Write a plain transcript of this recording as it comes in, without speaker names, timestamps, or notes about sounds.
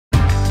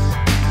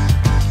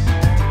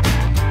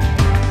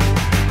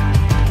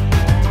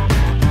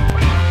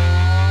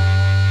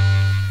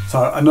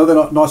So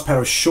another nice pair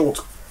of short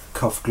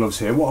cuff gloves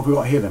here. What have we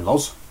got here then,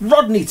 Loz?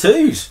 Rodney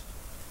IIs.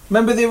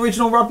 Remember the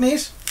original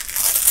Rodneys?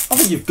 I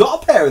think you've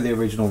got a pair of the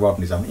original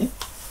Rodneys, haven't you?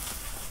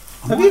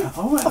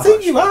 I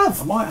think you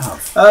have. I might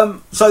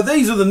have. So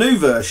these are the new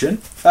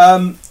version.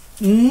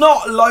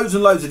 Not loads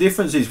and loads of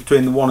differences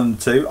between the 1 and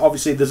the 2.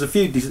 Obviously, there's a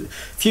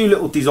few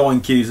little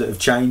design cues that have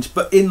changed,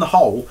 but in the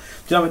whole,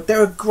 you know,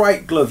 they're a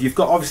great glove. You've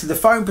got obviously the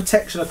foam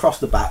protection across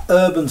the back,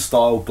 urban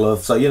style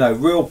glove. So you know,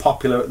 real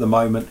popular at the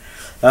moment.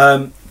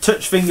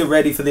 Touch finger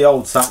ready for the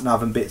old sat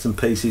nav and bits and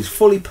pieces.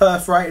 Fully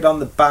perforated on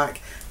the back,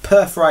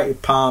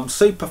 perforated palm,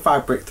 super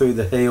fabric through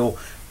the heel,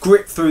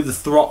 grip through the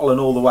throttle and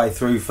all the way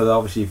through for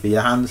obviously for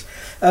your hands.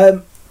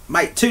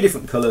 Mate, 2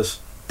 different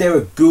colours. They're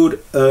a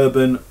good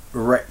urban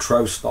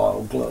retro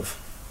style glove.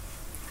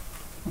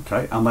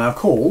 Okay, and they are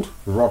called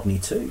Rodney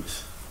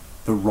IIs.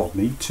 the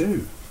Rodney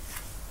II.